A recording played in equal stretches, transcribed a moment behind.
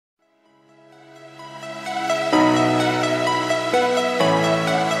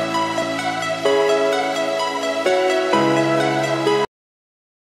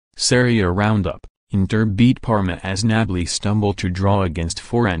Serie A roundup. Inter beat Parma as Napoli stumbled to draw against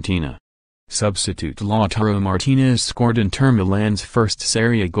Fiorentina. Substitute Lautaro Martinez scored Inter Milan's first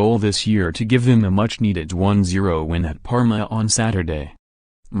Serie A goal this year to give them a much-needed 1-0 win at Parma on Saturday.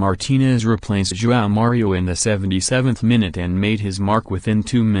 Martinez replaced Joao Mario in the 77th minute and made his mark within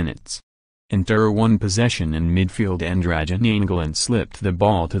 2 minutes. Inter won possession in midfield and Radja Nainggolan slipped the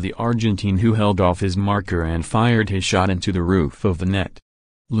ball to the Argentine, who held off his marker and fired his shot into the roof of the net.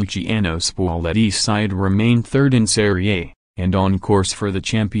 Luciano Spalletti's side remained third in Serie A, and on course for the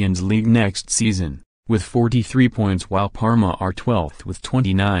Champions League next season, with 43 points, while Parma are 12th with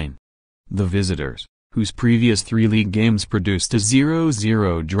 29. The visitors, whose previous 3 league games produced a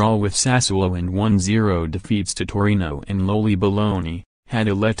 0-0 draw with Sassuolo and 1-0 defeats to Torino and lowly Bologna, had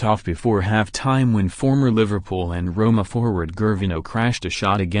a let-off before half-time when former Liverpool and Roma forward Gervinho crashed a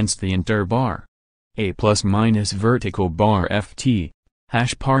shot against the Inter bar. A +- vertical bar FT.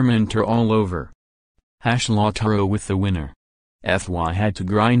 Parma Inter all over. Lautaro with the winner. FY had to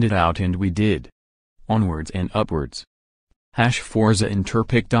grind it out and we did. Onwards and upwards. Forza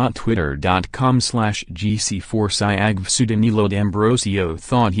Interpic.twitter.com/GC4Siagvsu. Danilo D'Ambrosio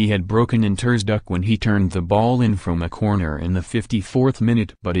thought he had broken Inter's duck when he turned the ball in from a corner in the 54th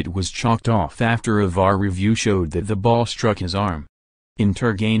minute, but it was chalked off after a VAR review showed that the ball struck his arm.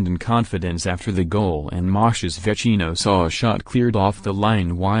 Inter gained in confidence after the goal and Moshe's Vecino saw a shot cleared off the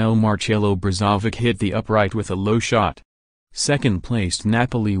line while Marcelo Brozovic hit the upright with a low shot. Second-placed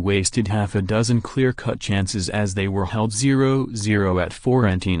Napoli wasted half a dozen clear-cut chances as they were held 0-0 at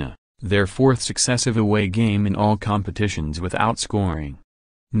Fiorentina, their 4th successive away game in all competitions without scoring.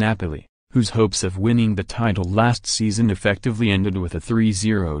 Napoli, whose hopes of winning the title last season effectively ended with a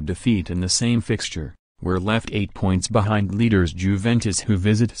 3-0 defeat in the same fixture, were left 8 points behind leaders Juventus, who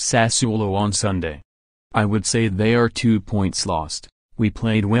visit Sassuolo on Sunday. I would say they are 2 points lost. We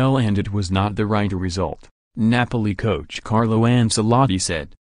played well and it was not the right result, Napoli coach Carlo Ancelotti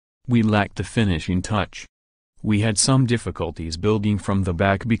said. We lacked the finishing touch. We had some difficulties building from the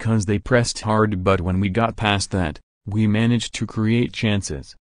back because they pressed hard, but when we got past that, we managed to create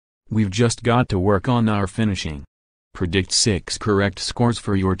chances. We've just got to work on our finishing. Predict 6 correct scores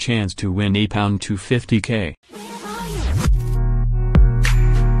for your chance to win £250k.